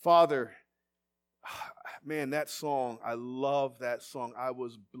Father, man, that song, I love that song. I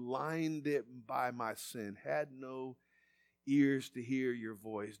was blinded by my sin, had no ears to hear your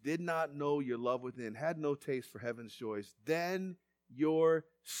voice, did not know your love within, had no taste for heaven's joys. Then your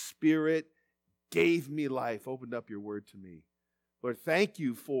Spirit gave me life, opened up your word to me. Lord, thank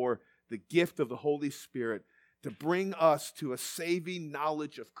you for the gift of the Holy Spirit to bring us to a saving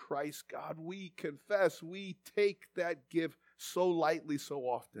knowledge of Christ. God, we confess, we take that gift so lightly so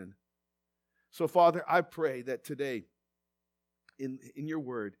often. So, Father, I pray that today, in your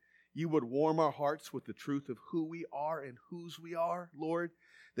word, you would warm our hearts with the truth of who we are and whose we are, Lord,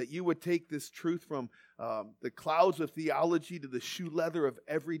 that you would take this truth from the clouds of theology to the shoe leather of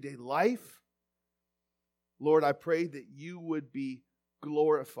everyday life. Lord, I pray that you would be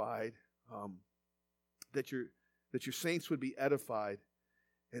glorified, that your saints would be edified,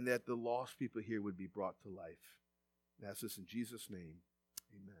 and that the lost people here would be brought to life. And that's this in Jesus' name.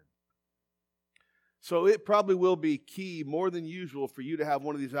 Amen. So it probably will be key more than usual for you to have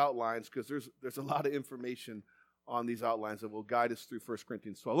one of these outlines, because there's a lot of information on these outlines that will guide us through 1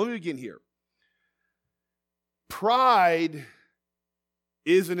 Corinthians 12. Let me begin here. Pride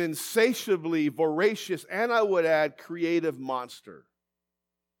is an insatiably voracious, and I would add, creative monster.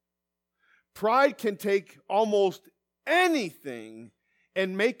 Pride can take almost anything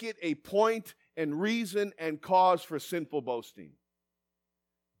and make it a point and reason and cause for sinful boasting.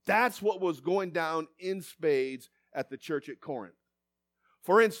 That's what was going down in spades at the church at Corinth.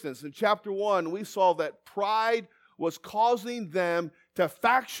 For instance, in chapter 1, we saw that pride was causing them to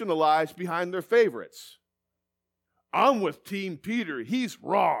factionalize behind their favorites. I'm with Team Peter. He's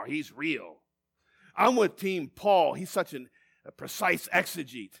raw. He's real. I'm with Team Paul. He's such a precise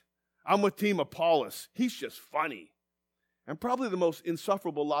exegete. I'm with Team Apollos. He's just funny. And probably the most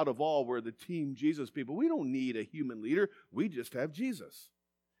insufferable lot of all were the Team Jesus people. We don't need a human leader. We just have Jesus.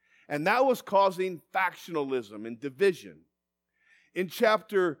 And that was causing factionalism and division. In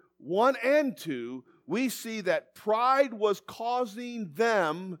chapter 1 and 2, we see that pride was causing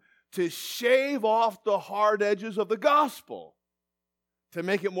them to shave off the hard edges of the gospel, to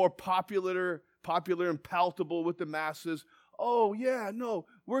make it more popular and palatable with the masses. Oh, yeah, no,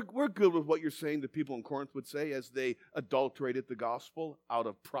 we're good with what you're saying, the people in Corinth would say, as they adulterated the gospel out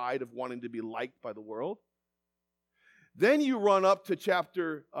of pride of wanting to be liked by the world. Then you run up to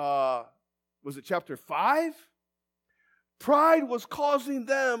chapter 5? Pride was causing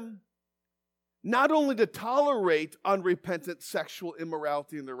them not only to tolerate unrepentant sexual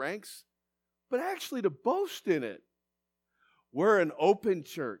immorality in the ranks, but actually to boast in it. We're an open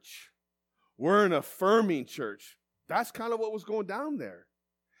church. We're an affirming church. That's kind of what was going down there.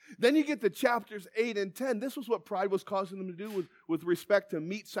 Then you get to chapters 8 and 10. This was what pride was causing them to do with respect to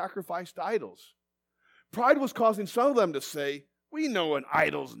meat sacrificed to idols. Pride was causing some of them to say, we know an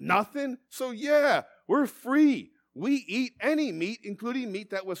idol's nothing, so yeah, we're free. We eat any meat, including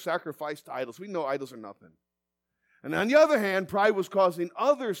meat that was sacrificed to idols. We know idols are nothing. And on the other hand, pride was causing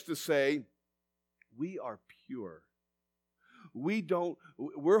others to say, we are pure.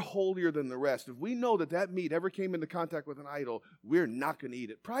 We're holier than the rest. If we know that meat ever came into contact with an idol, we're not going to eat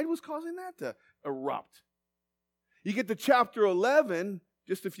it. Pride was causing that to erupt. You get to chapter 11,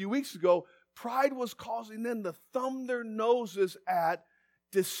 just a few weeks ago, pride was causing them to thumb their noses at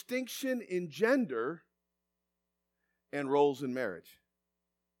distinction in gender and roles in marriage.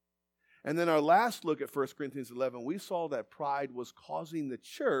 And then our last look at 1 Corinthians 11, we saw that pride was causing the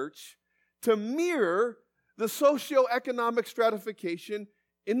church to mirror the socioeconomic stratification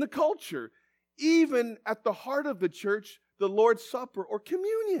in the culture, even at the heart of the church, the Lord's Supper or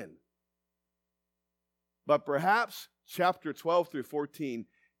communion. But perhaps chapter 12 through 14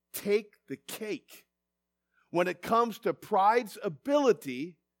 take the cake when it comes to pride's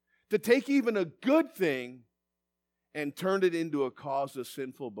ability to take even a good thing and turn it into a cause of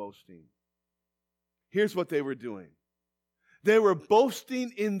sinful boasting. Here's what they were doing. They were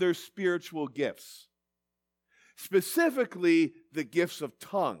boasting in their spiritual gifts, specifically the gifts of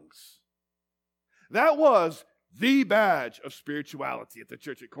tongues. That was the badge of spirituality at the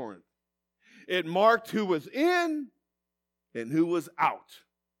church at Corinth. It marked who was in and who was out.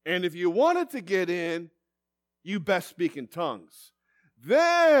 And if you wanted to get in, you best speak in tongues.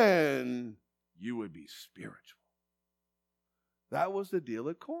 Then you would be spiritual. That was the deal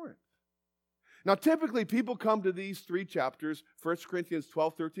at Corinth. Now, typically, people come to these three chapters, 1 Corinthians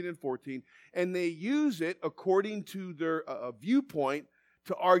 12, 13, and 14, and they use it according to their viewpoint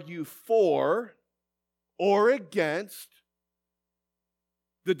to argue for or against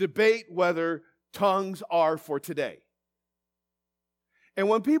the debate whether tongues are for today. And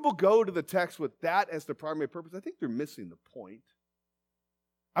when people go to the text with that as the primary purpose, I think they're missing the point.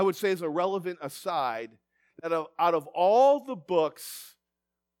 I would say as a relevant aside, that out of all the books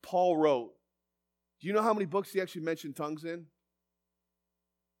Paul wrote, do you know how many books he actually mentioned tongues in?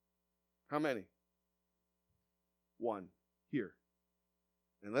 How many? 1. Here.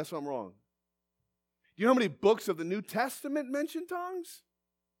 Unless I'm wrong. Do you know how many books of the New Testament mention tongues?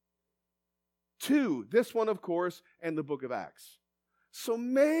 2. This one, of course, and the book of Acts. So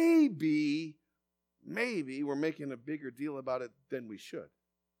maybe we're making a bigger deal about it than we should.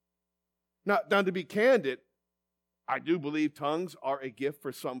 Now, to be candid, I do believe tongues are a gift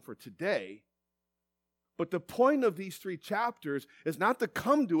for some for today. But the point of these 3 chapters is not to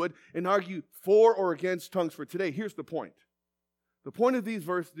come to it and argue for or against tongues for today. Here's the point. The point of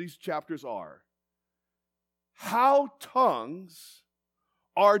these chapters are how tongues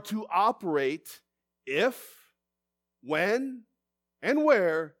are to operate if, when, and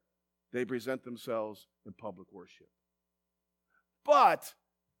where they present themselves in public worship. But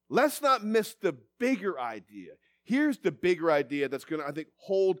let's not miss the bigger idea. Here's the bigger idea that's going to, I think,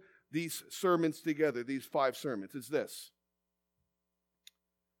 hold these sermons together, these 5 sermons. It's this.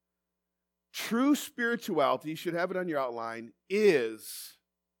 True spirituality, you should have it on your outline, is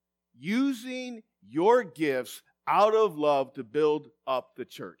using your gifts out of love to build up the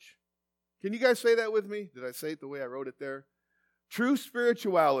church. Can you guys say that with me? Did I say it the way I wrote it there? True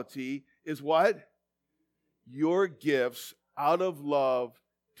spirituality is what? Your gifts out of love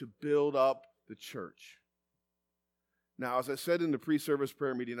to build up the church. Now, as I said in the pre-service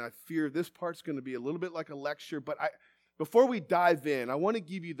prayer meeting, I fear this part's going to be a little bit like a lecture, but before we dive in, I want to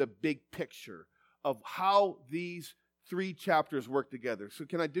give you the big picture of how these 3 chapters work together. So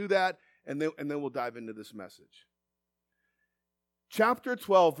can I do that? And then we'll dive into this message. Chapter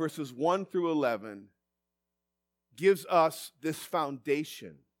 12, verses 1 through 11, gives us this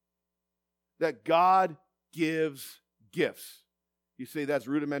foundation that God gives gifts. You say that's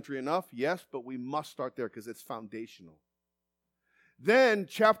rudimentary enough? Yes, but we must start there because it's foundational. Then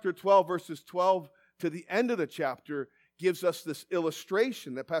chapter 12, verses 12 to the end of the chapter gives us this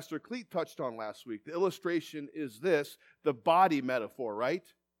illustration that Pastor Cleet touched on last week. The illustration is this, the body metaphor, right?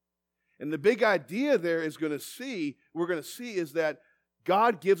 And the big idea there we're going to see is that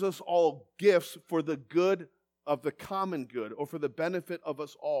God gives us all gifts for the good of the common good, or for the benefit of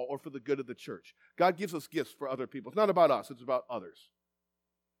us all, or for the good of the church. God gives us gifts for other people. It's not about us, it's about others.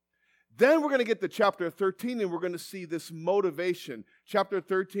 Then we're going to get to chapter 13, and we're going to see this motivation. Chapter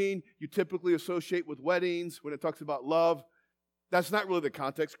 13, you typically associate with weddings when it talks about love. That's not really the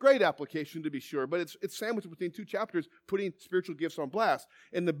context. Great application, to be sure, but it's sandwiched between 2 chapters, putting spiritual gifts on blast.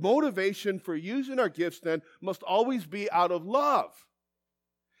 And the motivation for using our gifts, then, must always be out of love.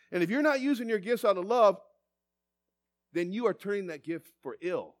 And if you're not using your gifts out of love, then you are turning that gift for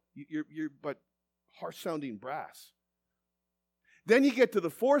ill. You're but harsh-sounding brass. Then you get to the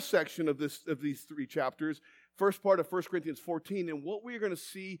 4th section of these 3 chapters, first part of 1 Corinthians 14, and what we're going to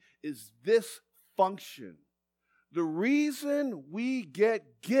see is this function. The reason we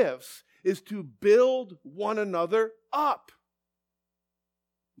get gifts is to build one another up.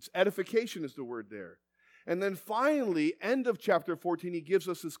 It's edification is the word there. And then finally, end of chapter 14, he gives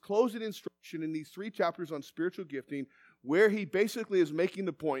us this closing instruction in these 3 chapters on spiritual gifting, where he basically is making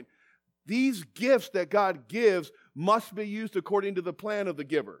the point, these gifts that God gives must be used according to the plan of the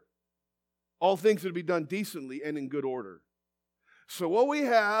giver. All things are to be done decently and in good order. So what we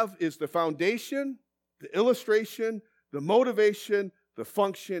have is the foundation, the illustration, the motivation, the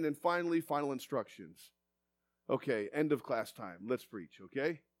function, and finally, final instructions. Okay, end of class time. Let's preach,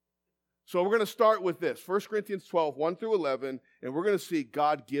 okay? So we're going to start with this, 1 Corinthians 12, 1 through 11, and we're going to see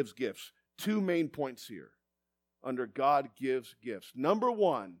God gives gifts. 2 main points here under God gives gifts. Number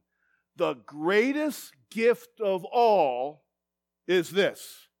 1, the greatest gift of all is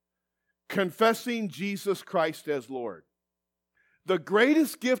this, confessing Jesus Christ as Lord. The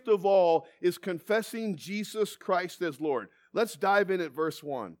greatest gift of all is confessing Jesus Christ as Lord. Let's dive in at verse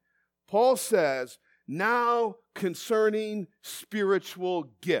 1. Paul says, now concerning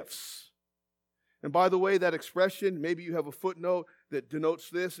spiritual gifts. And by the way, that expression, maybe you have a footnote that denotes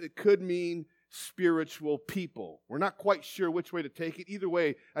this. It could mean spiritual people. We're not quite sure which way to take it. Either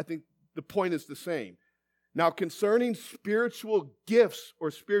way, I think the point is the same. Now, concerning spiritual gifts or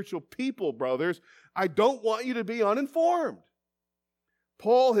spiritual people, brothers, I don't want you to be uninformed.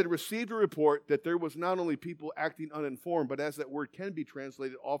 Paul had received a report that there was not only people acting uninformed, but as that word can be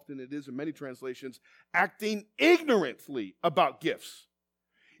translated, often it is in many translations, acting ignorantly about gifts.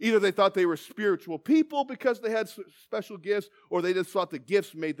 Either they thought they were spiritual people because they had special gifts, or they just thought the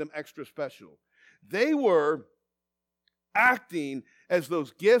gifts made them extra special. They were acting as if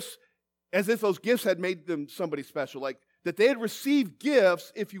those gifts had made them somebody special. Like that they had received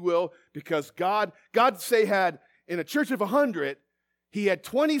gifts, if you will, because God say had, in a church of 100, he had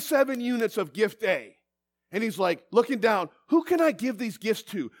 27 units of gift A. And he's like looking down, who can I give these gifts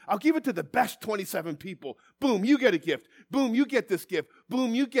to? I'll give it to the best 27 people. Boom, you get a gift. Boom, you get this gift.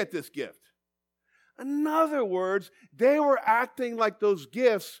 Boom, you get this gift. In other words, they were acting like those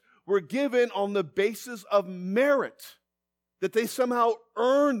gifts were given on the basis of merit, that they somehow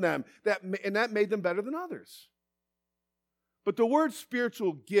earned them, and that made them better than others. But the word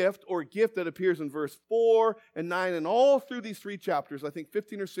spiritual gift, or gift that appears in verse 4 and 9 and all through these 3 chapters, I think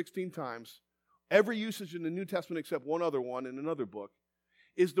 15 or 16 times, every usage in the New Testament except one other one in another book,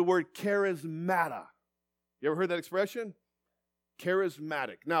 is the word charismata. You ever heard that expression?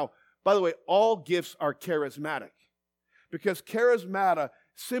 Charismatic. Now, by the way, all gifts are charismatic, because charismata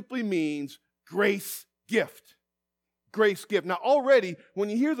simply means grace gift. Grace gift. Now, already, when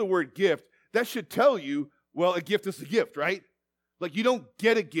you hear the word gift, that should tell you, well, a gift is a gift, right? Like, you don't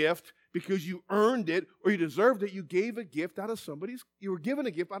get a gift because you earned it or you deserved it. You were given a gift out of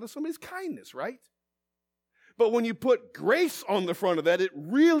somebody's kindness, right? But when you put grace on the front of that, it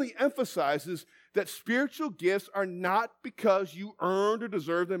really emphasizes that spiritual gifts are not because you earned or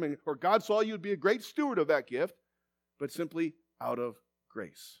deserved them, or God saw you would be a great steward of that gift, but simply out of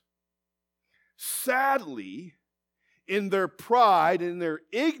grace. Sadly, in their pride, in their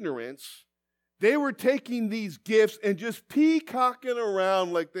ignorance, they were taking these gifts and just peacocking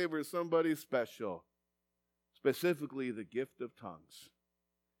around like they were somebody special, specifically the gift of tongues.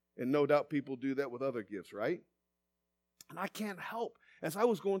 And no doubt people do that with other gifts, right? And I can't help, as I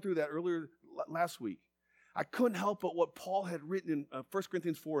was going through that earlier last week, I couldn't help but what Paul had written in 1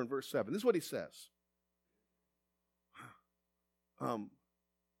 Corinthians 4 and verse 7. This is what he says.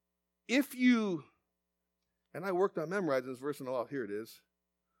 If you, and I worked on memorizing this verse and all, here it is.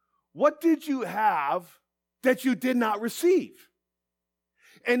 What did you have that you did not receive?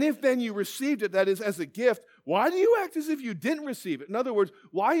 And if then you received it, that is, as a gift, why do you act as if you didn't receive it? In other words,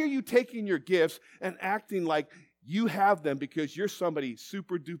 why are you taking your gifts and acting like you have them because you're somebody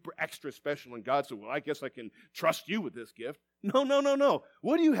super duper extra special and God said, well, I guess I can trust you with this gift. No.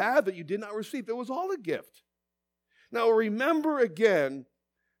 What do you have that you did not receive? It was all a gift. Now remember again,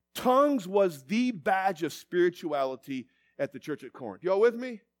 tongues was the badge of spirituality at the church at Corinth. Y'all with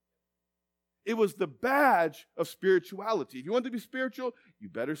me? It was the badge of spirituality. If you want to be spiritual, you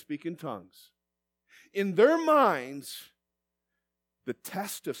better speak in tongues. In their minds, the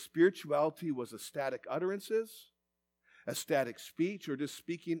test of spirituality was ecstatic utterances, ecstatic speech, or just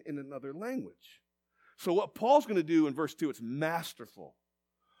speaking in another language. So what Paul's going to do in verse 2, it's masterful.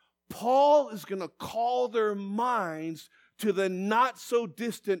 Paul is going to call their minds to the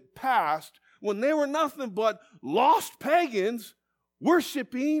not-so-distant past when they were nothing but lost pagans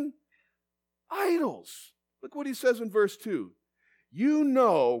worshiping idols. Look what he says in verse 2. You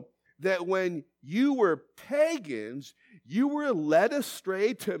know that when you were pagans, you were led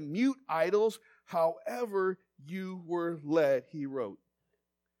astray to mute idols, however you were led, he wrote.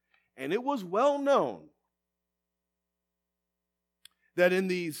 And it was well known that in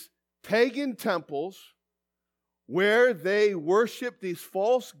these pagan temples where they worshiped these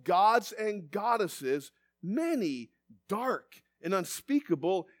false gods and goddesses, many dark and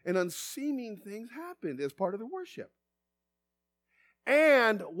unspeakable and unseeming things happened as part of the worship.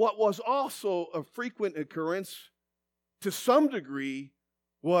 And what was also a frequent occurrence to some degree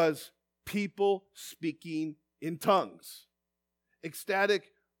was people speaking in tongues,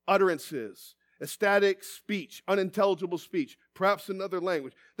 ecstatic utterances, ecstatic speech, unintelligible speech, perhaps another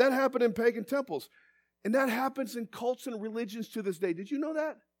language. That happened in pagan temples. And that happens in cults and religions to this day. Did you know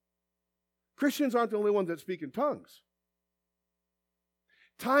that? Christians aren't the only ones that speak in tongues.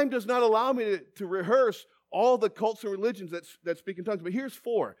 Time does not allow me to rehearse all the cults and religions that speak in tongues. But here's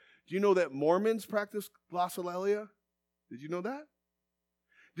 4. Do you know that Mormons practice glossolalia? Did you know that?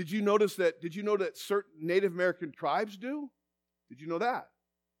 Did you know that certain Native American tribes do? Did you know that?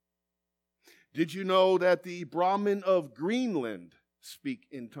 Did you know that the Brahmin of Greenland speak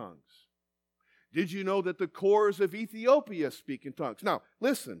in tongues? Did you know that the Kors of Ethiopia speak in tongues? Now,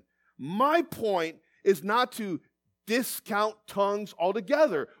 listen, my point is not to discount tongues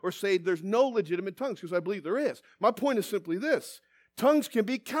altogether or say there's no legitimate tongues, because I believe there is. My point is simply this. Tongues can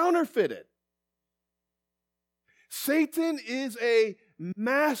be counterfeited. Satan is a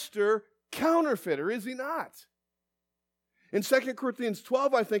master counterfeiter, is he not? In 2 Corinthians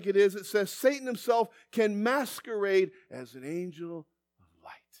 12, I think it is, it says Satan himself can masquerade as an angel of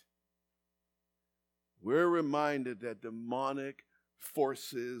light. We're reminded that demonic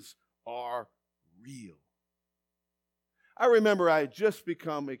forces are real. I remember I had just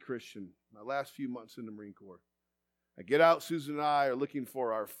become a Christian my last few months in the Marine Corps. I get out, Susan and I are looking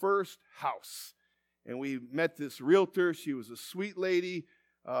for our first house. And we met this realtor. She was a sweet lady.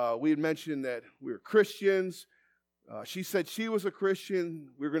 We had mentioned that we were Christians. She said she was a Christian.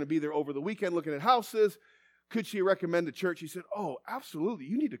 We were going to be there over the weekend looking at houses. Could she recommend a church? She said, oh, absolutely.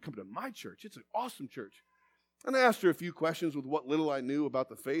 You need to come to my church. It's an awesome church. And I asked her a few questions with what little I knew about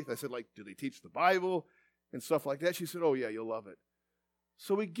the faith. I said, like, do they teach the Bible and stuff like that? She said, oh, yeah, you'll love it.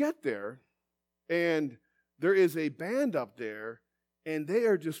 So we get there, and there is a band up there, and they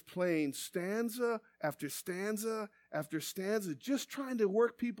are just playing stanza after stanza after stanza, just trying to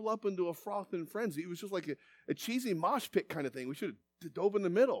work people up into a froth and frenzy. It was just like a cheesy mosh pit kind of thing. We should have dove in the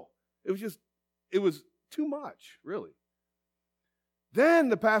middle. It was too much, really. Then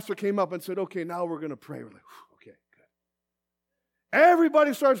the pastor came up and said, okay, now we're going to pray. We're like, okay, good.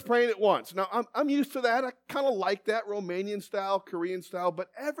 Everybody starts praying at once. Now, I'm used to that. I kind of like that Romanian style, Korean style, but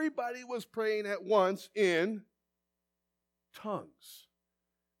everybody was praying at once in tongues.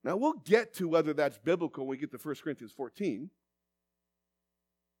 Now, we'll get to whether that's biblical when we get to 1 Corinthians 14.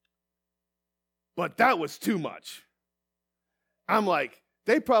 But that was too much. I'm like,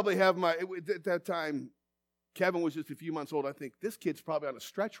 they probably have at that time, Kevin was just a few months old. I think this kid's probably on a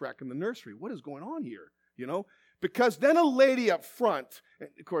stretch rack in the nursery. What is going on here? You know? Because then a lady up front, and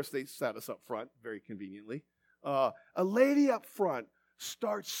of course they sat us up front very conveniently, a lady up front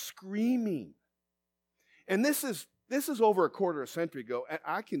starts screaming. And this is over a quarter of a century ago, and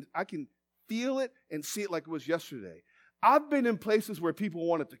I can feel it and see it like it was yesterday. I've been in places where people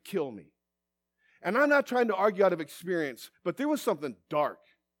wanted to kill me. And I'm not trying to argue out of experience, but there was something dark.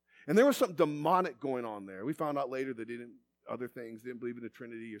 And there was something demonic going on there. We found out later they didn't believe in the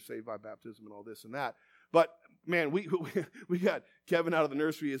Trinity, you're saved by baptism and all this and that. But, man, we got Kevin out of the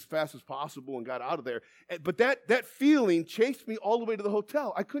nursery as fast as possible and got out of there. But that feeling chased me all the way to the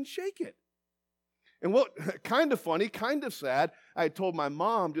hotel. I couldn't shake it. And what, kind of funny, kind of sad, I told my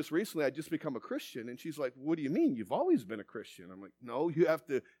mom just recently I'd just become a Christian. And she's like, what do you mean? You've always been a Christian. I'm like, no, you have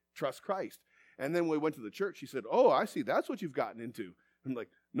to trust Christ. And then when we went to the church, she said, oh, I see, that's what you've gotten into. I'm like,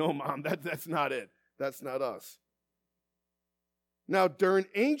 no, Mom, that's not it. That's not us. Now, during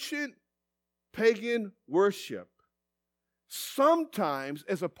ancient pagan worship, sometimes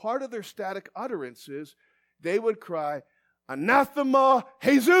as a part of their static utterances, they would cry, Anathema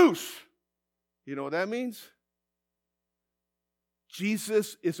Jesus. You know what that means?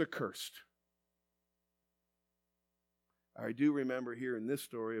 Jesus is accursed. I do remember hearing this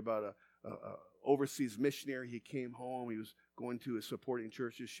story about a overseas missionary. He came home. He was going to his supporting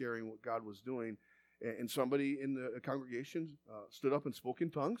churches, sharing what God was doing. And somebody in the congregation stood up and spoke in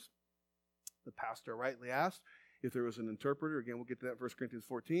tongues. The pastor rightly asked if there was an interpreter. Again, we'll get to that in 1 Corinthians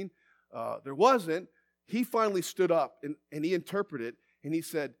 14. There wasn't. He finally stood up and he interpreted. And he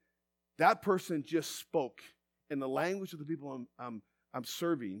said, that person just spoke in the language of the people I'm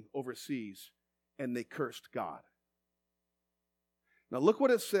serving overseas, and they cursed God. Now look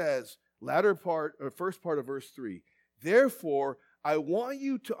what it says, first part of verse 3. Therefore, I want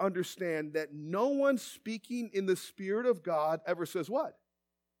you to understand that no one speaking in the Spirit of God ever says what?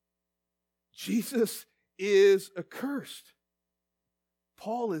 Jesus is accursed.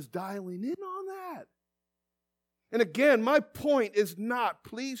 Paul is dialing in on that. And again, my point is not,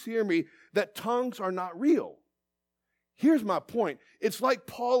 please hear me, that tongues are not real. Here's my point. It's like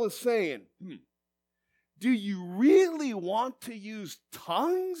Paul is saying, do you really want to use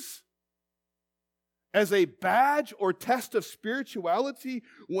tongues as a badge or test of spirituality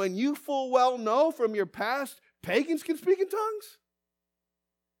when you full well know from your past pagans can speak in tongues?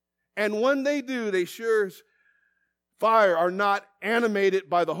 And when they do, they sure as fire are not animated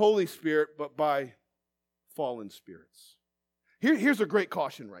by the Holy Spirit, but by fallen spirits. Here's a great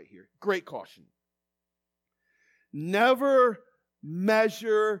caution right here. Great caution. Never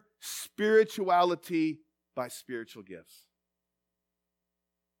measure spirituality by spiritual gifts.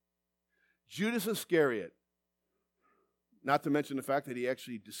 Judas Iscariot, not to mention the fact that he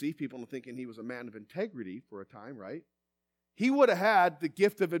actually deceived people into thinking he was a man of integrity for a time, right? He would have had the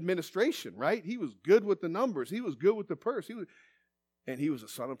gift of administration, right? He was good with the numbers. He was good with the purse. And he was a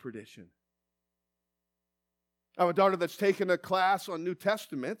son of perdition. I have a daughter that's taken a class on New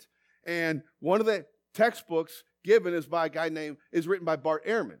Testament, and one of the textbooks given is written by Bart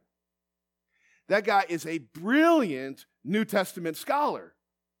Ehrman. That guy is a brilliant New Testament scholar.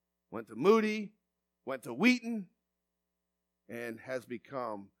 Went to Moody, went to Wheaton, and has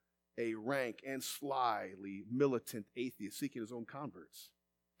become a rank and slyly militant atheist seeking his own converts.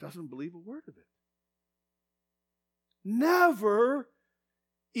 Doesn't believe a word of it. Never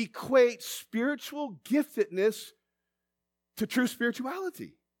equate spiritual giftedness to true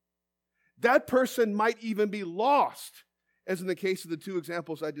spirituality. that person might even be lost, as in the case of the two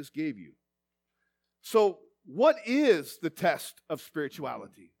examples I just gave you. So what is the test of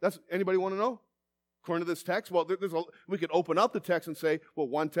spirituality? Anybody want to know? According to this text, well, we could open up the text and say, well,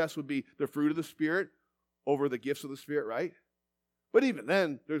 one test would be the fruit of the Spirit over the gifts of the Spirit, right? But even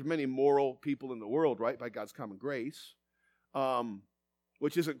then, there's many moral people in the world, right, by God's common grace,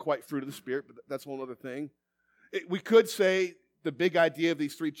 which isn't quite fruit of the Spirit, but that's a whole other thing. We could say the big idea of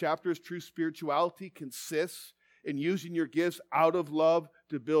these 3 chapters, true spirituality consists in using your gifts out of love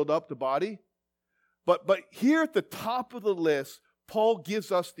to build up the body. But here at the top of the list, Paul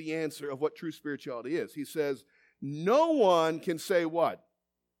gives us the answer of what true spirituality is. He says, no one can say what?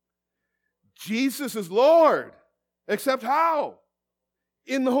 Jesus is Lord. Except how?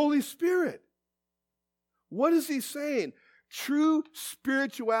 In the Holy Spirit. What is he saying? True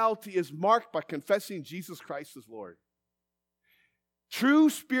spirituality is marked by confessing Jesus Christ as Lord. True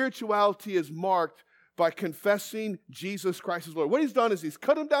spirituality is marked by confessing Jesus Christ as Lord. What he's done is he's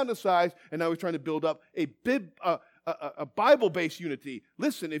cut him down to size, and now he's trying to build up a Bible-based unity.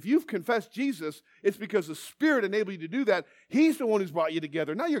 Listen, if you've confessed Jesus, it's because the Spirit enabled you to do that. He's the one who's brought you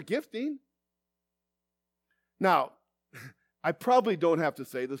together, not your gifting. Now, I probably don't have to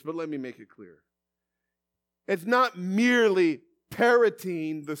say this, but let me make it clear. It's not merely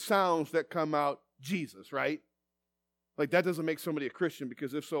parroting the sounds that come out Jesus, right? Like that doesn't make somebody a Christian,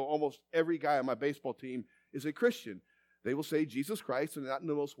 because if so, almost every guy on my baseball team is a Christian. They will say Jesus Christ, and not in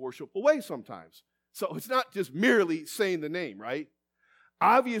the most worshipful way sometimes. So it's not just merely saying the name, right?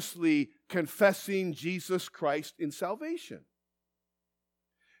 Obviously, confessing Jesus Christ in salvation.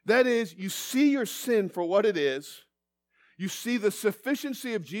 That is, you see your sin for what it is. You see the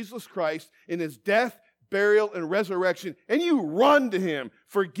sufficiency of Jesus Christ in his death, burial, and resurrection, and you run to him.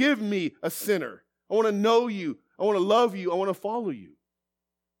 Forgive me, a sinner. I want to know you. I want to love you. I want to follow you.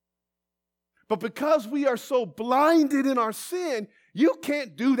 But because we are so blinded in our sin, you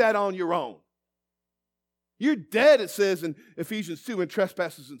can't do that on your own. You're dead, it says in Ephesians 2, in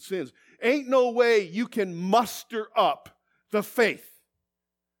trespasses and sins. Ain't no way you can muster up the faith.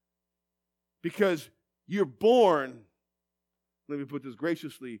 Because you're born, let me put this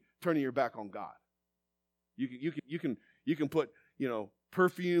graciously, turning your back on God. You can put,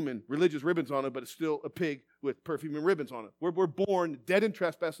 perfume and religious ribbons on it, but it's still a pig with perfume and ribbons on it. We're born dead in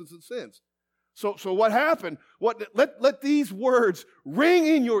trespasses and sins. So what happened? Let these words ring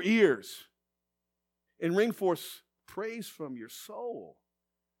in your ears and ring forth praise from your soul.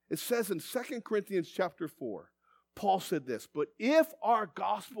 It says in 2 Corinthians chapter 4, Paul said this, but if our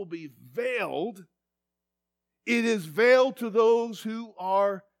gospel be veiled, it is veiled to those who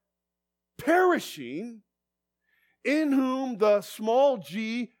are perishing, in whom the small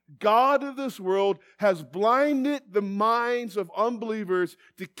g, God of this world, has blinded the minds of unbelievers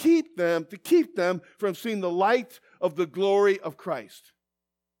to keep them from seeing the light of the glory of Christ.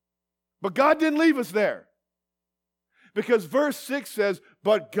 But God didn't leave us there. Because verse 6 says,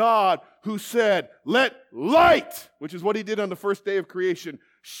 but God who said, let light, which is what he did on the first day of creation,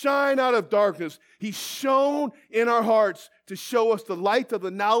 shine out of darkness. He shone in our hearts to show us the light of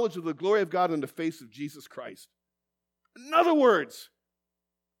the knowledge of the glory of God in the face of Jesus Christ. In other words,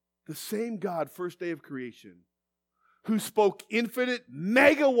 the same God, first day of creation, who spoke infinite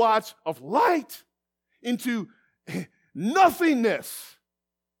megawatts of light into nothingness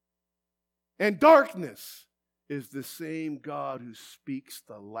and darkness, is the same God who speaks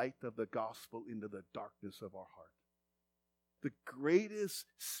the light of the gospel into the darkness of our heart. The greatest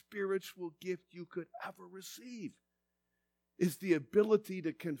spiritual gift you could ever receive is the ability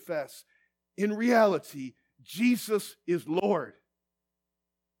to confess, in reality, Jesus is Lord.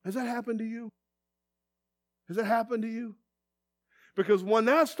 Has that happened to you? Has that happened to you? Because when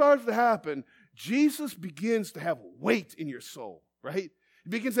that starts to happen, Jesus begins to have weight in your soul, right? It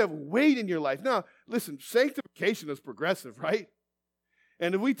begins to have weight in your life. Now, listen, sanctification is progressive, right?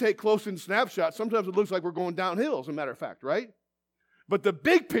 And if we take close-in snapshots, sometimes it looks like we're going downhill, as a matter of fact, right? But the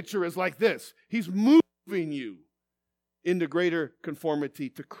big picture is like this. He's moving you into greater conformity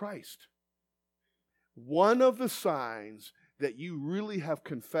to Christ. One of the signs that you really have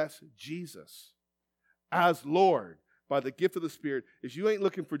confessed Jesus as Lord by the gift of the Spirit is you ain't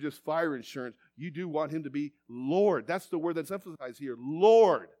looking for just fire insurance. You do want him to be Lord. That's the word that's emphasized here,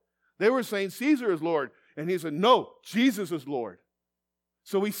 Lord. They were saying Caesar is Lord, and he said, no, Jesus is Lord.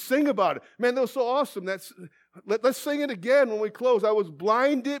 So we sing about it. Man, that was so awesome. Let's sing it again when we close. I was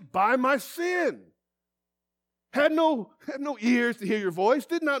blinded by my sin. Had no ears to hear your voice,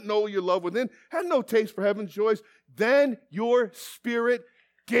 did not know your love within, had no taste for heaven's joys. Then your Spirit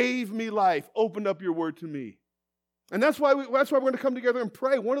gave me life, opened up your word to me. And that's why we're going to come together and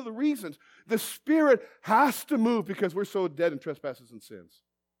pray. One of the reasons the Spirit has to move because we're so dead in trespasses and sins.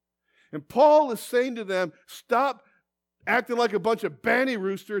 And Paul is saying to them, stop acting like a bunch of banny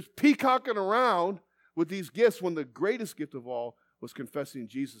roosters, peacocking around with these gifts when the greatest gift of all was confessing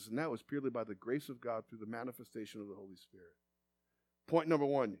Jesus. And that was purely by the grace of God through the manifestation of the Holy Spirit. Point number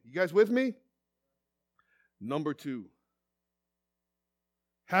one. You guys with me? Number two.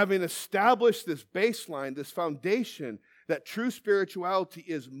 Having established this baseline, this foundation, that true spirituality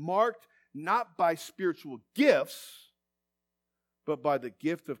is marked not by spiritual gifts, but by the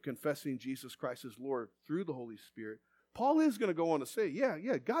gift of confessing Jesus Christ as Lord through the Holy Spirit. Paul is going to go on to say,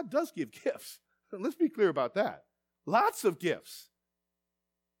 yeah, God does give gifts. Let's be clear about that. Lots of gifts.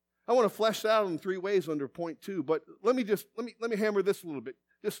 I want to flesh that out in three ways under point two, but let me hammer this a little bit.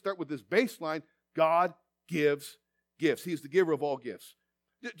 Just start with this baseline. God gives gifts. He's the giver of all gifts.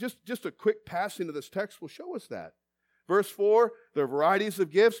 Just a quick passing of this text will show us that. Verse 4, there are varieties of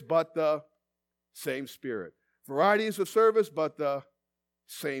gifts, but the same Spirit. Varieties of service, but the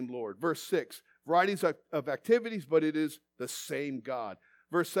same Lord. Verse 6, varieties of activities, but it is the same God.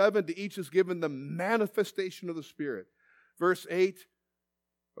 Verse 7, to each is given the manifestation of the Spirit. Verse 8,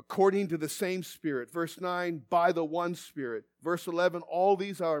 according to the same Spirit. Verse 9, by the one Spirit. Verse 11, all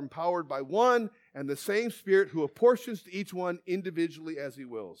these are empowered by one and the same Spirit who apportions to each one individually as he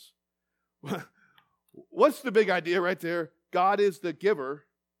wills. What's the big idea right there? God is the giver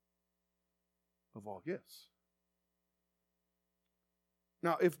of all gifts.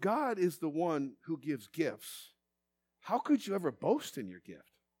 Now, if God is the one who gives gifts, how could you ever boast in your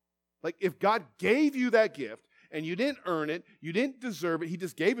gift? Like, if God gave you that gift, and you didn't earn it, you didn't deserve it, He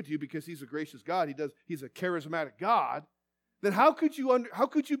just gave it to you because He's a gracious God, He's a charismatic God, then how could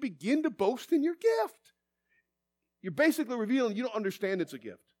you begin to boast in your gift? You're basically revealing you don't understand it's a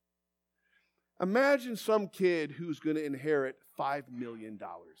gift. Imagine some kid who's going to inherit $5 million.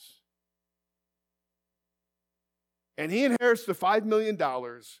 And he inherits the $5 million,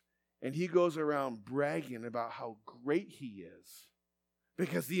 and he goes around bragging about how great he is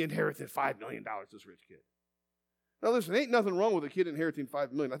because he inherited $5 million, this rich kid. Now listen, ain't nothing wrong with a kid inheriting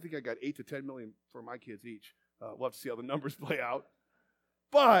 $5 million. I think I got $8 to $10 million for my kids each. We'll have to see how the numbers play out.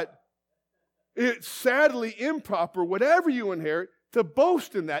 But it's sadly improper, whatever you inherit, to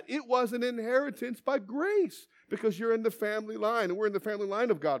boast in that. It was an inheritance by grace because you're in the family line, and we're in the family line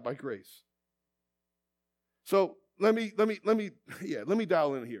of God by grace. So let me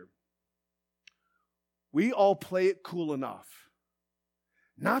dial in here. We all play it cool enough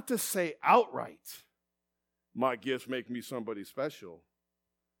not to say outright, my gifts make me somebody special.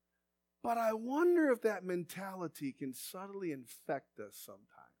 But I wonder if that mentality can subtly infect us sometimes.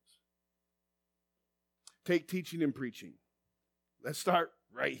 Take teaching and preaching. Let's start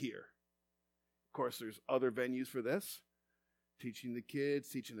right here. Of course, there's other venues for this. Teaching the kids,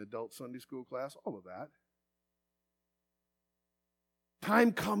 teaching adult Sunday school class, all of that.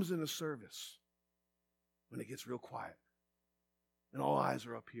 Time comes in a service when it gets real quiet and all eyes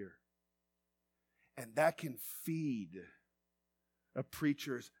are up here. And that can feed a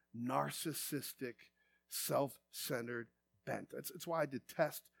preacher's narcissistic, self-centered bent. That's why I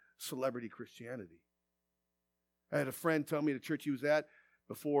detest celebrity Christianity. I had a friend tell me the church he was at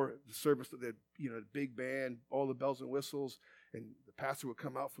before the service, the big band, all the bells and whistles, and the pastor would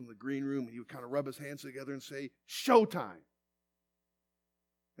come out from the green room and he would kind of rub his hands together and say, "Showtime."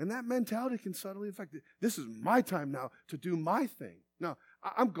 And that mentality can subtly affect it. This is my time now to do my thing. Now,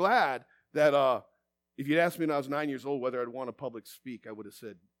 I'm glad that if you'd asked me when I was 9 years old whether I'd want to public speak, I would have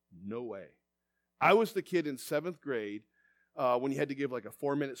said, no way. I was the kid in 7th grade when you had to give like a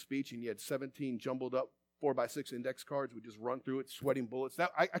 4-minute speech and you had 17 jumbled up 4x6 index cards. We just run through it, sweating bullets.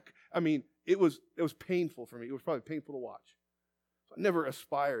 I mean, it was painful for me. It was probably painful to watch. So I never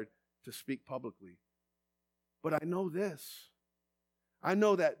aspired to speak publicly. But I know this. I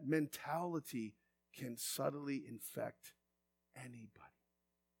know that mentality can subtly infect anybody.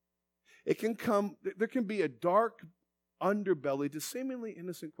 It can come, there can be a dark underbelly to seemingly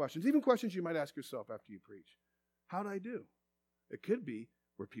innocent questions, even questions you might ask yourself after you preach. How'd I do? It could be,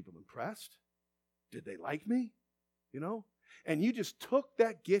 were people impressed? Did they like me? And you just took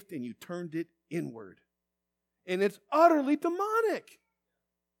that gift and you turned it inward. And it's utterly demonic.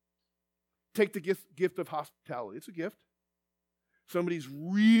 Take the gift of hospitality. It's a gift. Somebody's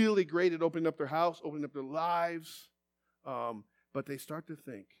really great at opening up their house, opening up their lives, but they start to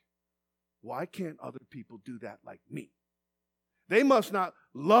think, why can't other people do that like me? They must not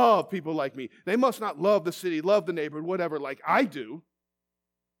love people like me. They must not love the city, love the neighborhood, whatever, like I do.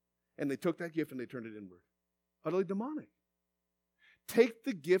 And they took that gift and they turned it inward. Utterly demonic. Take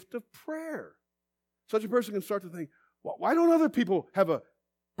the gift of prayer. Such a person can start to think, Why don't other people have a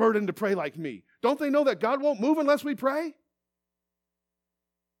burden to pray like me? Don't they know that God won't move unless we pray?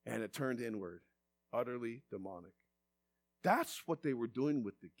 And it turned inward, utterly demonic. That's what they were doing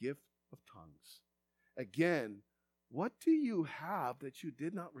with the gift of tongues. Again, what do you have that you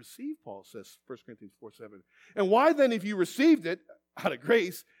did not receive, Paul says, 1 Corinthians 4:7. And why then, if you received it out of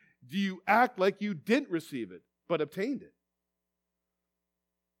grace, do you act like you didn't receive it, but obtained it?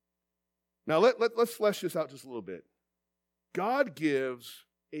 Now, let's flesh this out just a little bit. God gives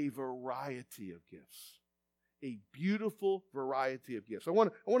a variety of gifts, a beautiful variety of gifts. I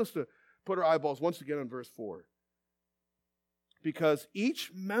want us to put our eyeballs once again on verse 4. Because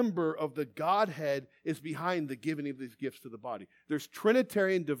each member of the Godhead is behind the giving of these gifts to the body. There's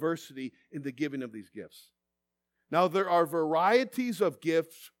Trinitarian diversity in the giving of these gifts. Now, there are varieties of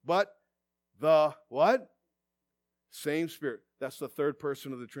gifts, but the what? Same Spirit. That's the third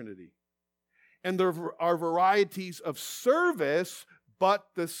person of the Trinity. And there are varieties of service, but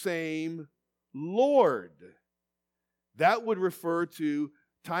the same Lord. That would refer to,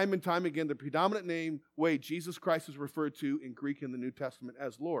 time and time again, the predominant way Jesus Christ is referred to in Greek in the New Testament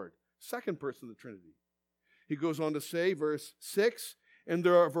as Lord. Second person of the Trinity. He goes on to say, verse 6, and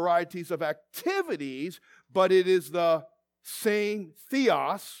there are varieties of activities, but it is the same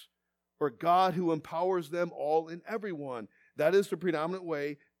theos, or God, who empowers them all in everyone. That is the predominant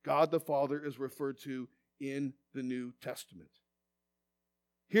way God the Father is referred to in the New Testament.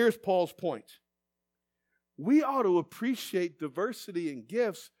 Here's Paul's point. We ought to appreciate diversity in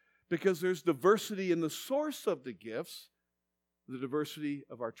gifts because there's diversity in the source of the gifts, the diversity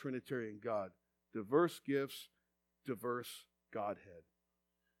of our Trinitarian God. Diverse gifts, diverse Godhead.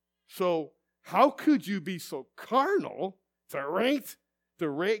 So how could you be so carnal to rank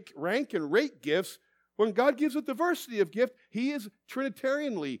and rate gifts when God gives a diversity of gift? He is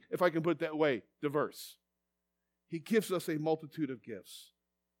Trinitarianly, if I can put it that way, diverse. He gives us a multitude of gifts.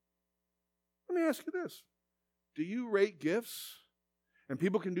 Let me ask you this. Do you rate gifts? And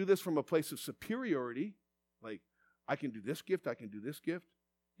people can do this from a place of superiority. Like, I can do this gift, I can do this gift.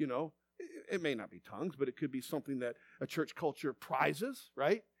 You know, it may not be tongues, but it could be something that a church culture prizes,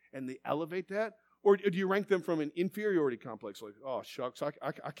 right? And they elevate that. Or do you rank them from an inferiority complex? Like, oh, shucks,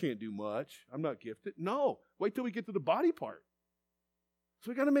 I can't do much. I'm not gifted. No, wait till we get to the body part.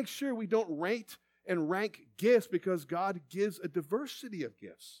 So we got to make sure we don't rate and rank gifts because God gives a diversity of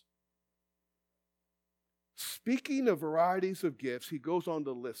gifts. Speaking of varieties of gifts, he goes on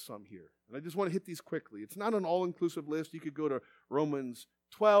to list some here. And I just want to hit these quickly. It's not an all-inclusive list. You could go to Romans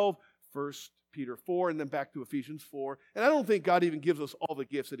 12, 1 Peter 4, and then back to Ephesians 4. And I don't think God even gives us all the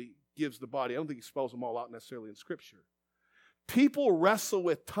gifts that he gives the body. I don't think he spells them all out necessarily in Scripture. People wrestle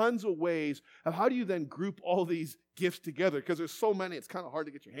with tons of ways of how do you then group all these gifts together? Because there's so many, it's kind of hard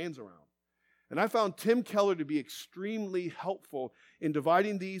to get your hands around. And I found Tim Keller to be extremely helpful in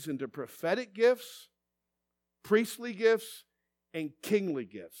dividing these into prophetic gifts, priestly gifts, and kingly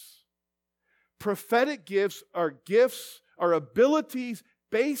gifts. Prophetic gifts are abilities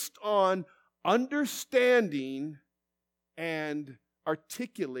based on understanding and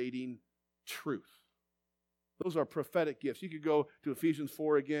articulating truth. Those are prophetic gifts. You could go to Ephesians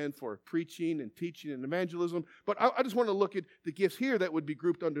 4 again for preaching and teaching and evangelism, but I just want to look at the gifts here that would be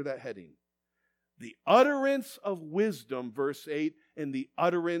grouped under that heading. The utterance of wisdom, verse 8, and the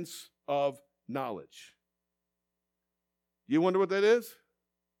utterance of knowledge. You wonder what that is?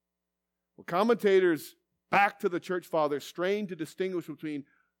 Well, commentators back to the church fathers strain to distinguish between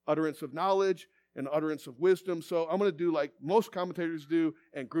utterance of knowledge and utterance of wisdom. So I'm going to do like most commentators do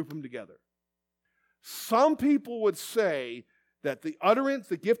and group them together. Some people would say that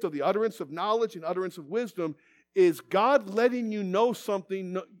the gift of the utterance of knowledge and utterance of wisdom is God letting you know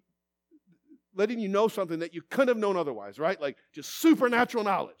something that you couldn't have known otherwise, right? Like just supernatural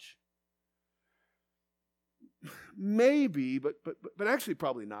knowledge. Maybe, but actually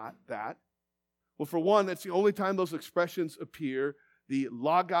probably not that. Well, for one, that's the only time those expressions appear. The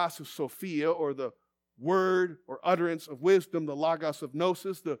logos of Sophia, or the word or utterance of wisdom, the logos of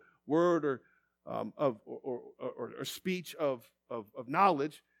gnosis, the word or speech of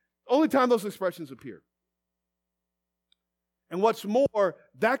knowledge. Only time those expressions appear. And what's more,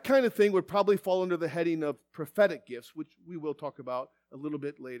 that kind of thing would probably fall under the heading of prophetic gifts, which we will talk about a little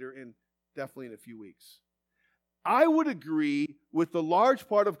bit later and definitely in a few weeks. I would agree with the large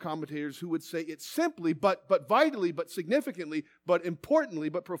part of commentators who would say it simply, but vitally, but significantly, but importantly,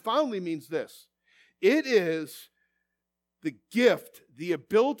 but profoundly means this. It is the gift, the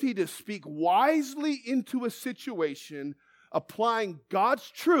ability to speak wisely into a situation, applying God's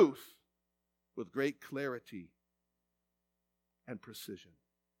truth with great clarity and precision.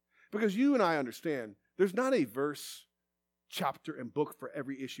 Because you and I understand, there's not a verse chapter and book for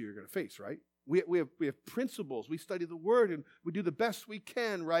every issue you're going to face, right? We have principles. We study the Word, and we do the best we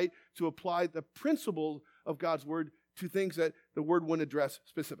can, right, to apply the principles of God's Word to things that the Word wouldn't address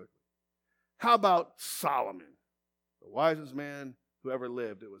specifically. How about Solomon, the wisest man who ever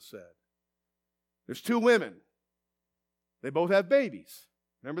lived, it was said. There's two women. They both have babies.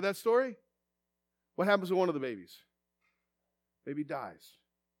 Remember that story? What happens to one of the babies? Baby dies.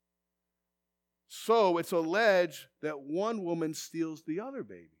 So it's alleged that one woman steals the other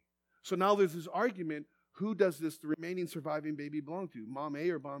baby. So now there's this argument, who does the remaining surviving baby belong to? Mom A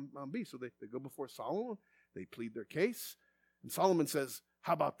or Mom B? So they go before Solomon. They plead their case. And Solomon says,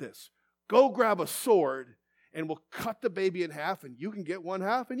 how about this? Go grab a sword and we'll cut the baby in half, and you can get one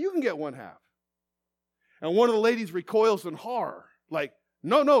half and you can get one half. And one of the ladies recoils in horror, like,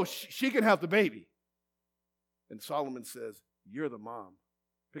 no, she can have the baby. And Solomon says, you're the mom,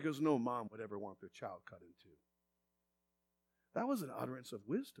 because no mom would ever want their child cut in two. That was an utterance of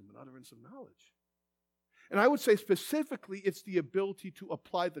wisdom, an utterance of knowledge. And I would say specifically, it's the ability to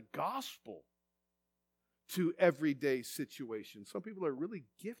apply the gospel to everyday situations. Some people are really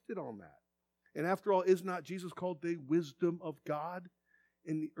gifted on that. And after all, is not Jesus called the wisdom of God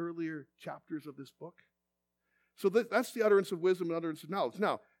in the earlier chapters of this book? So that's the utterance of wisdom and utterance of knowledge.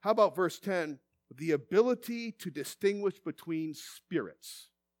 Now, how about verse 10? The ability to distinguish between spirits.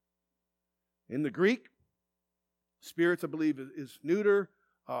 In the Greek, spirits, I believe, is neuter,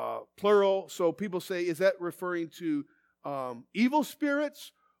 plural. So people say, is that referring to evil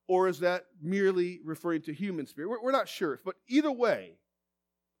spirits, or is that merely referring to human spirit? We're not sure. But either way,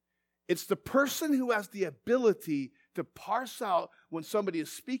 it's the person who has the ability to parse out when somebody is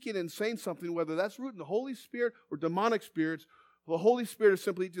speaking and saying something, whether that's rooted in the Holy Spirit or demonic spirits. The Holy Spirit is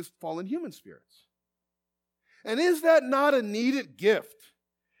simply just fallen human spirits. And is that not a needed gift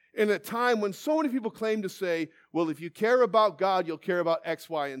in a time when so many people claim to say, well, if you care about God, you'll care about X,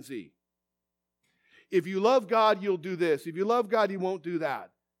 Y, and Z. If you love God, you'll do this. If you love God, you won't do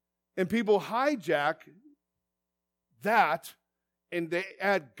that. And people hijack that, and they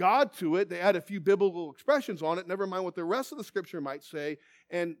add God to it. They add a few biblical expressions on it, never mind what the rest of the Scripture might say.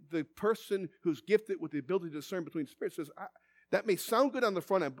 And the person who's gifted with the ability to discern between spirits says, that may sound good on the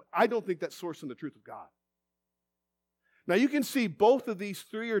front end, but I don't think that's sourcing the truth of God. Now, you can see both of these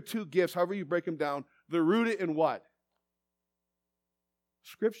 3 or 2 gifts, however you break them down, they're rooted in what?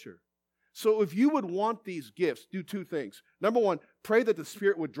 Scripture. So if you would want these gifts, do 2 things. Number 1, pray that the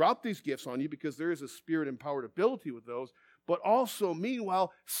Spirit would drop these gifts on you, because there is a Spirit-empowered ability with those. But also,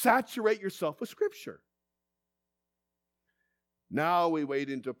 meanwhile, saturate yourself with Scripture. Now we wade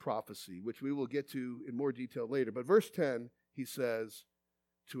into prophecy, which we will get to in more detail later. But verse 10, he says,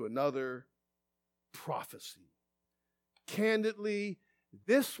 to another prophecy. Candidly,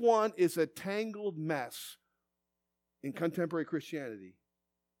 this one is a tangled mess in contemporary Christianity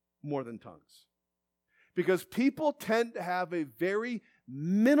more than tongues. Because people tend to have a very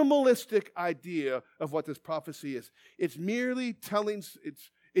minimalistic idea of what this prophecy is. It's merely telling,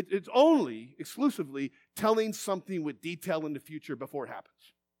 it's only, exclusively, telling something with detail in the future before it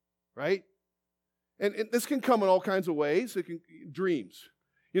happens. Right? And this can come in all kinds of ways. It can, dreams.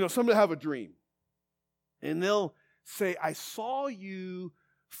 Somebody have a dream. And they'll say, I saw you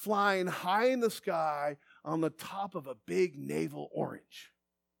flying high in the sky on the top of a big navel orange.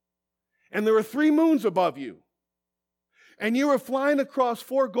 And there were 3 moons above you. And you were flying across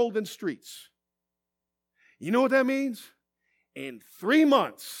 4 golden streets. You know what that means? In 3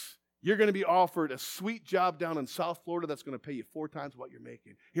 months, you're going to be offered a sweet job down in South Florida that's going to pay you 4 times what you're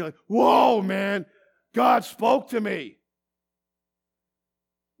making. You're like, whoa, man, God spoke to me.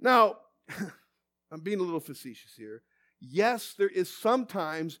 Now, I'm being a little facetious here. Yes, there is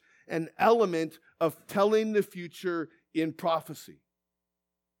sometimes an element of telling the future in prophecy.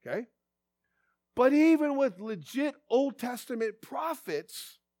 Okay? But even with legit Old Testament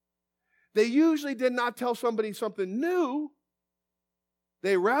prophets, they usually did not tell somebody something new.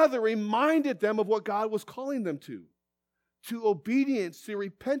 They rather reminded them of what God was calling them to obedience, to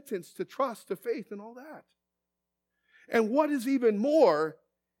repentance, to trust, to faith, and all that. And what is even more,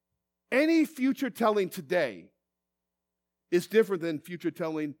 any future telling today is different than future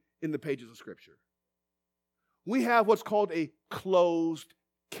telling in the pages of Scripture. We have what's called a closed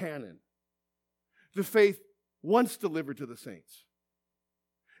canon. The faith once delivered to the saints.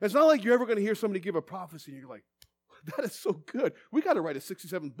 It's not like you're ever going to hear somebody give a prophecy and you're like, that is so good. We got to write a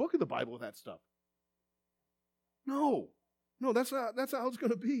 67th book of the Bible with that stuff. No, that's not how it's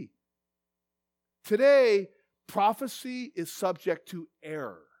going to be. Today, prophecy is subject to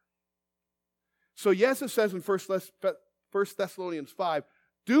error. So yes, it says in 1 Thessalonians 5,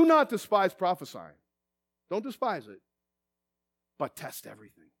 do not despise prophesying. Don't despise it. but test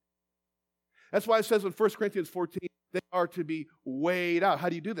everything. That's why it says in 1 Corinthians 14, they are to be weighed out. How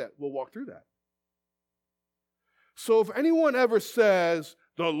do you do that? We'll walk through that. So if anyone ever says,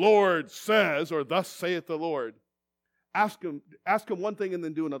 the Lord says, or thus saith the Lord, ask them one thing and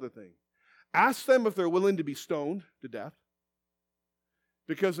then do another thing. Ask them if they're willing to be stoned to death.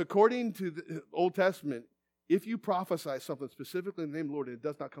 Because according to the Old Testament, if you prophesy something specifically in the name of the Lord and it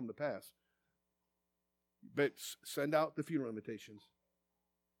does not come to pass, but send out the funeral invitations.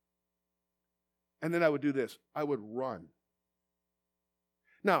 And then I would do this. I would run.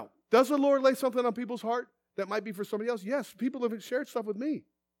 Now, does the Lord lay something on people's heart that might be for somebody else? Yes, people have shared stuff with me.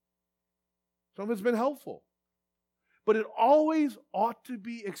 Some of it's been helpful. But it always ought to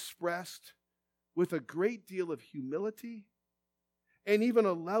be expressed with a great deal of humility and even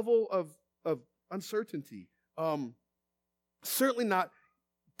a level of uncertainty. Certainly not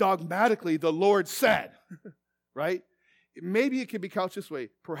dogmatically, the Lord said, right? Maybe it could be couched this way.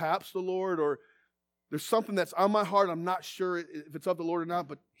 Perhaps the Lord, or there's something that's on my heart. I'm not sure if it's of the Lord or not,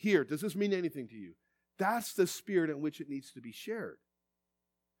 but here, does this mean anything to you? That's the spirit in which it needs to be shared.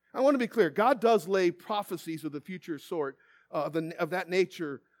 I want to be clear. God does lay prophecies of the future sort, of that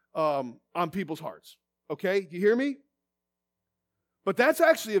nature, on people's hearts. Okay? Do you hear me? But that's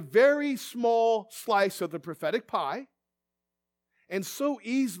actually a very small slice of the prophetic pie, and so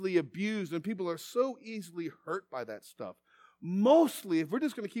easily abused, and people are so easily hurt by that stuff. Mostly, if we're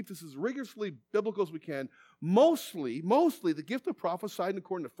just going to keep this as rigorously biblical as we can, mostly the gift of prophesying,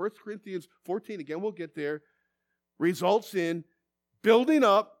 according to 1 Corinthians 14, again, we'll get there, results in building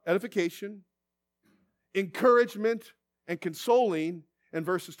up, edification, encouragement, and consoling, and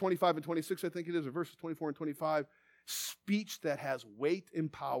verses 25 and 26, I think it is, or verses 24 and 25, speech that has weight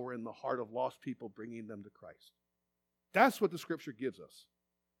and power in the heart of lost people, bringing them to Christ. That's what the Scripture gives us.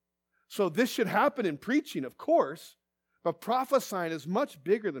 So this should happen in preaching, of course, but prophesying is much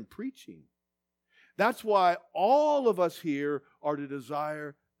bigger than preaching. That's why all of us here are to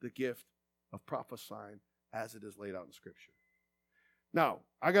desire the gift of prophesying as it is laid out in Scripture. Now,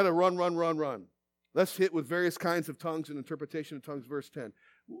 I got to run. Let's hit with various kinds of tongues and interpretation of tongues, verse 10.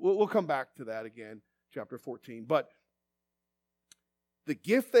 We'll come back to that again, chapter 14. But the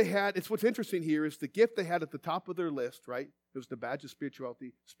gift they had, it's what's interesting here, is the gift they had at the top of their list, right? It was the badge of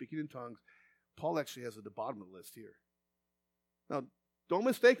spirituality, speaking in tongues. Paul actually has it at the bottom of the list here. Now, don't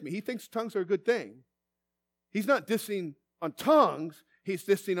mistake me. He thinks tongues are a good thing. He's not dissing on tongues. He's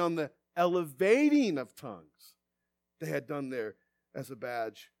dissing on the elevating of tongues they had done there as a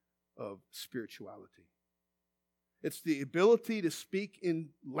badge of spirituality. It's the ability to speak in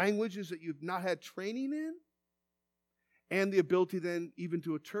languages that you've not had training in, and the ability then even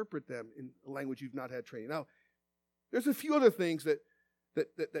to interpret them in a language you've not had training. Now, there's a few other things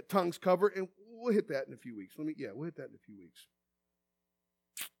that tongues cover, and we'll hit that in a few weeks. We'll hit that in a few weeks.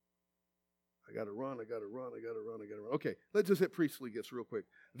 I got to run. Okay, let's just hit priestly gifts real quick.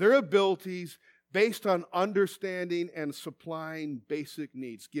 Their abilities based on understanding and supplying basic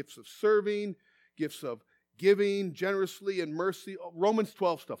needs. Gifts of serving, gifts of giving generously and mercy. Romans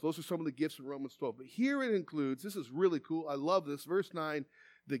 12 stuff. Those are some of the gifts in Romans 12. But here it includes, this is really cool. I love this. Verse 9,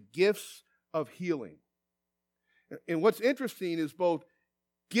 the gifts of healing. And what's interesting is both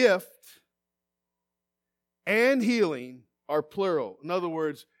gift and healing are plural. In other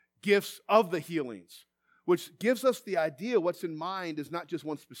words, gifts of the healings, which gives us the idea what's in mind is not just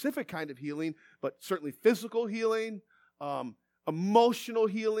one specific kind of healing, but certainly physical healing, emotional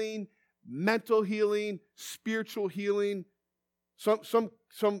healing, mental healing, spiritual healing. Some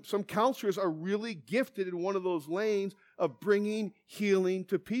counselors are really gifted in one of those lanes of bringing healing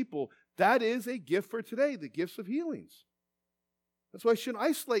to people. That is a gift for today, the gifts of healings. That's why you shouldn't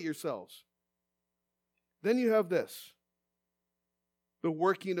isolate yourselves. Then you have this. The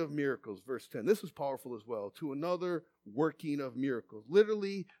working of miracles, verse 10. This is powerful as well. To another working of miracles.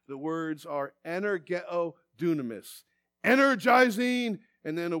 Literally, the words are energeo dunamis. Energizing,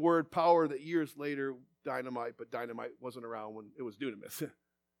 and then a word power that years later, dynamite, but dynamite wasn't around when it was dunamis.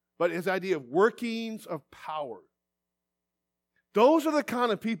 But his idea of workings of power. Those are the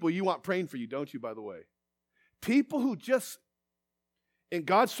kind of people you want praying for you, don't you, by the way? People who just, in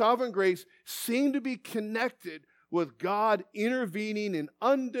God's sovereign grace, seem to be connected with God intervening in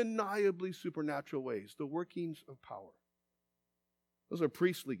undeniably supernatural ways, the workings of power. Those are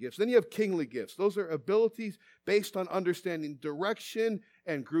priestly gifts. Then you have kingly gifts. Those are abilities based on understanding direction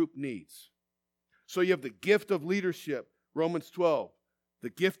and group needs. So you have the gift of leadership, Romans 12. The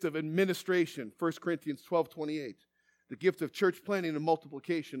gift of administration, 1 Corinthians 12:28. The gift of church planting and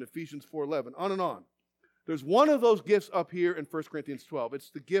multiplication, Ephesians 4:11. On and on. There's one of those gifts up here in 1 Corinthians 12.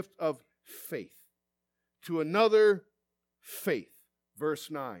 It's the gift of faith. To another, faith.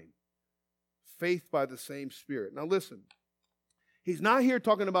 Verse 9. Faith by the same Spirit. Now listen. He's not here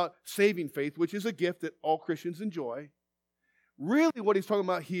talking about saving faith, which is a gift that all Christians enjoy. Really what he's talking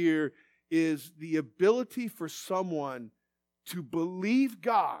about here is the ability for someone to believe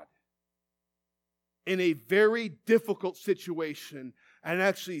God in a very difficult situation and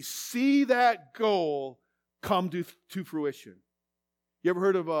actually see that goal come to fruition. You ever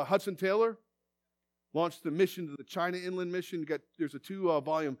heard of Hudson Taylor? Launched the mission to the China Inland Mission. There's a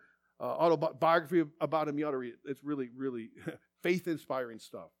 2-volume autobiography about him. You ought to read it. It's really, really faith-inspiring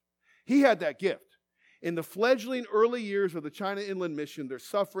stuff. He had that gift. In the fledgling early years of the China Inland Mission, they're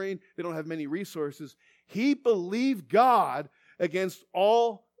suffering. They don't have many resources. He believed God against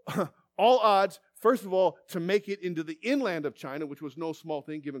all odds, first of all, to make it into the inland of China, which was no small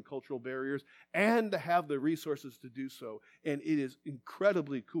thing given cultural barriers, and to have the resources to do so. And it is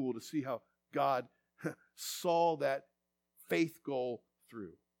incredibly cool to see how God saw that faith goal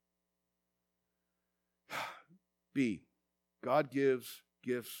through. B, God gives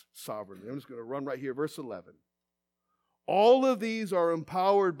gifts sovereignly. I'm just going to run right here, verse 11. All of these are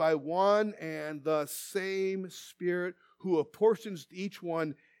empowered by one and the same Spirit who apportions to each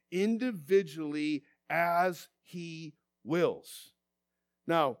one individually as he wills.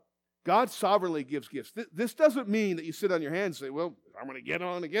 Now, God sovereignly gives gifts. This doesn't mean that you sit on your hands and say, well, I'm going to get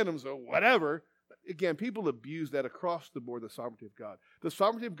on to get them, so whatever. Again, people abuse that across the board, the sovereignty of God. The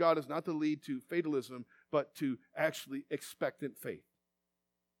sovereignty of God is not to lead to fatalism, but to actually expectant faith.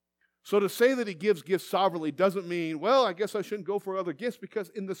 So to say that he gives gifts sovereignly doesn't mean, well, I guess I shouldn't go for other gifts, because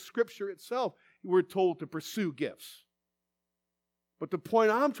in the Scripture itself, we're told to pursue gifts. But the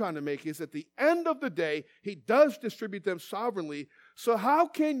point I'm trying to make is at the end of the day, he does distribute them sovereignly. So how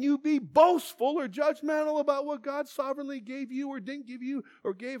can you be boastful or judgmental about what God sovereignly gave you or didn't give you,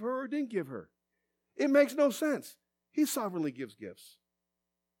 or gave her or didn't give her? It makes no sense. He sovereignly gives gifts.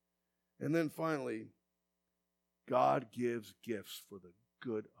 And then finally, God gives gifts for the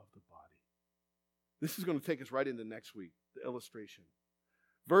good of the body. This is going to take us right into next week, the illustration.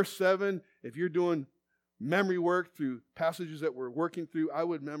 Verse 7, if you're doing memory work through passages that we're working through, I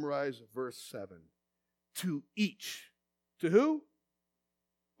would memorize verse 7. To each. To who?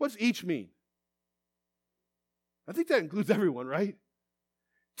 What's each mean? I think that includes everyone, right?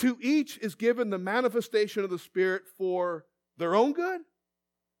 To each is given the manifestation of the Spirit for their own good,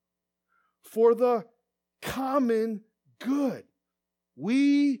 for the common good.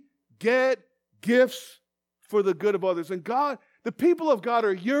 We get gifts for the good of others. And God, the people of God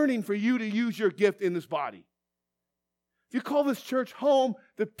are yearning for you to use your gift in this body. If you call this church home,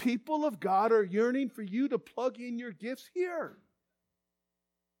 the people of God are yearning for you to plug in your gifts here.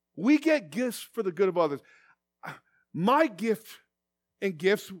 We get gifts for the good of others. My gift and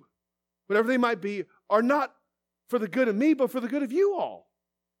gifts, whatever they might be, are not for the good of me, but for the good of you all.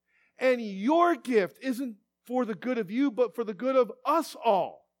 And your gift isn't for the good of you, but for the good of us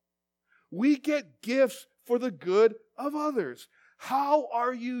all. We get gifts for the good of others. How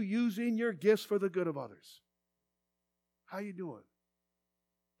are you using your gifts for the good of others? How are you doing?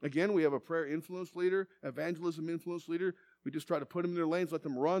 Again, we have a prayer influence leader, evangelism influence leader. We just try to put them in their lanes, let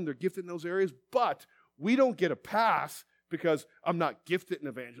them run. They're gifted in those areas, but we don't get a pass because I'm not gifted in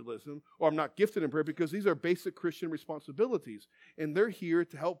evangelism or I'm not gifted in prayer, because these are basic Christian responsibilities. And they're here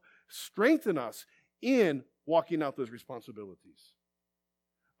to help strengthen us in walking out those responsibilities.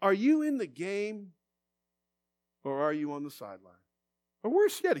 Are you in the game or are you on the sideline? Or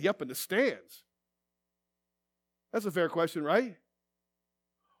worse yet, are you up in the stands? That's a fair question, right?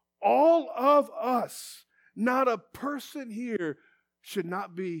 All of us, not a person here, should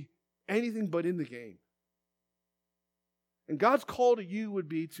not be anything but in the game. And God's call to you would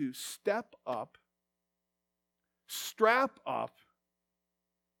be to step up, strap up,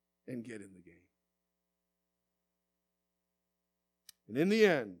 and get in the game. And in the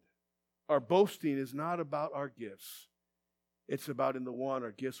end, our boasting is not about our gifts. It's about in the one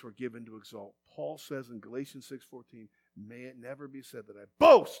our gifts were given to exalt. Paul says in Galatians 6:14, may it never be said that I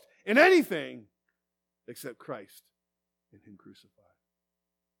boast in anything except Christ and Him crucified.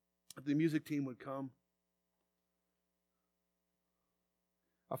 If the music team would come,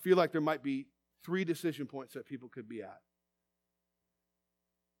 I feel like there might be 3 decision points that people could be at.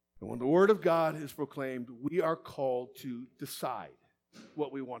 And when the Word of God is proclaimed, we are called to decide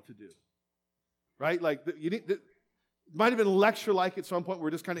what we want to do. Right? Like, it might have been lecture-like at some point.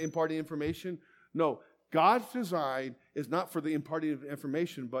 We're just kind of imparting information. No, God's design is not for the imparting of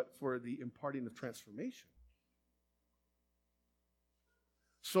information, but for the imparting of transformation.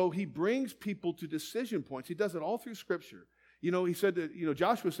 So He brings people to decision points. He does it all through Scripture. You know, He said that,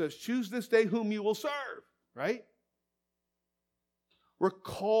 Joshua says, choose this day whom you will serve, right? We're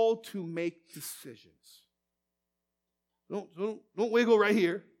called to make decisions. Don't wiggle right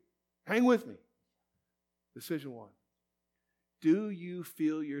here. Hang with me. Decision 1. Do you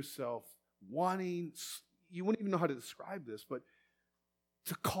feel yourself wanting, you wouldn't even know how to describe this, but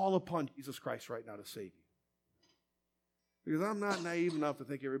to call upon Jesus Christ right now to save you? Because I'm not naive enough to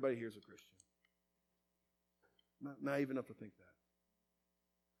think everybody here is a Christian. Not naive enough to think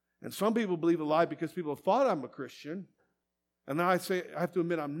that. And some people believe a lie because people have thought I'm a Christian. And now I have to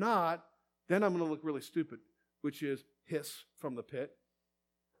admit I'm not. Then I'm going to look really stupid, which is hiss from the pit.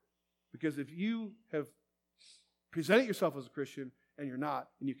 Because if you have presented yourself as a Christian and you're not,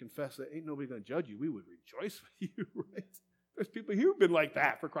 and you confess that, ain't nobody going to judge you. We would rejoice with you, right? There's people here who've been like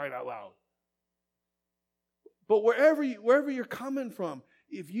that, for crying out loud. But wherever you're coming from,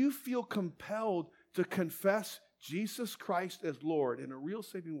 if you feel compelled to confess Jesus Christ as Lord in a real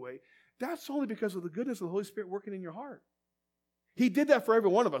saving way, that's only because of the goodness of the Holy Spirit working in your heart. He did that for every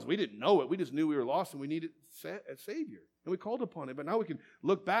one of us. We didn't know it. We just knew we were lost and we needed a Savior. And we called upon Him. But now we can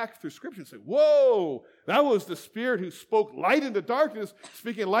look back through Scripture and say, whoa, that was the Spirit who spoke light into darkness,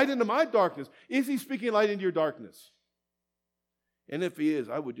 speaking light into my darkness. Is He speaking light into your darkness? And if He is,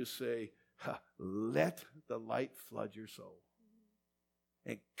 I would just say, let the light flood your soul.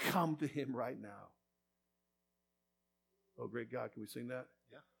 And come to Him right now. Oh, great God, can we sing that?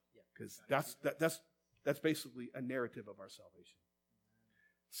 Yeah. Because that's basically a narrative of our salvation.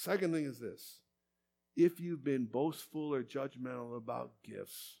 Second thing is this. If you've been boastful or judgmental about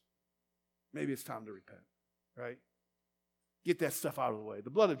gifts, maybe it's time to repent, right? Get that stuff out of the way. The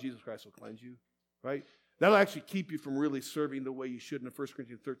blood of Jesus Christ will cleanse you, right? That'll actually keep you from really serving the way you should in the 1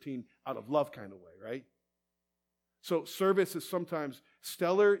 Corinthians 13 out of love kind of way, right? So service is sometimes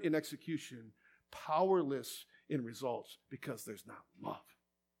stellar in execution, powerless in results because there's not love.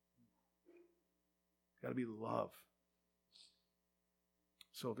 Got to be love.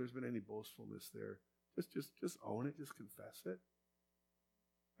 So if there's been any boastfulness there, just own it. Just confess it.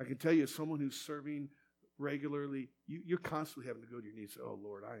 I can tell you, as someone who's serving regularly, you're constantly having to go to your knees and say, "Oh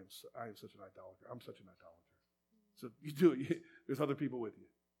Lord, I am such an idolater. I'm such an idolater." So you do it. There's other people with you.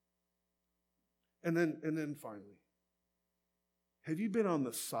 And then finally, have you been on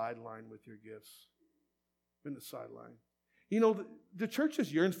the sideline with your gifts? Been the sideline. You know, the church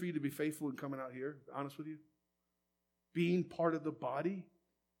just yearns for you to be faithful in coming out here, to be honest with you. Being part of the body.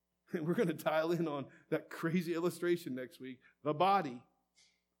 And we're going to dial in on that crazy illustration next week. The body.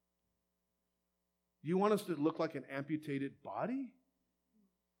 Do you want us to look like an amputated body?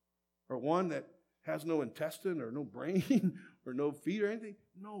 Or one that has no intestine or no brain or no feet or anything?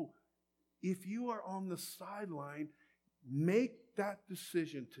 No. If you are on the sideline, make that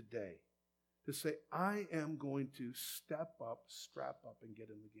decision today. To say, I am going to step up, strap up, and get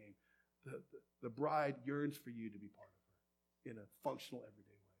in the game. The bride yearns for you to be part of her in a functional, everyday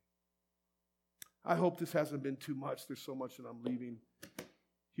way. I hope this hasn't been too much. There's so much that I'm leaving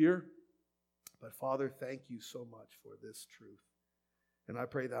here. But Father, thank you so much for this truth. And I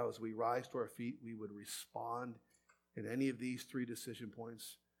pray that as we rise to our feet, we would respond in any of these 3 decision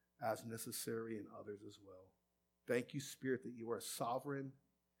points as necessary and others as well. Thank you, Spirit, that you are sovereign.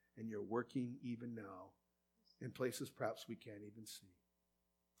 And you're working even now in places perhaps we can't even see.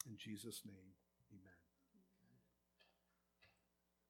 In Jesus' name.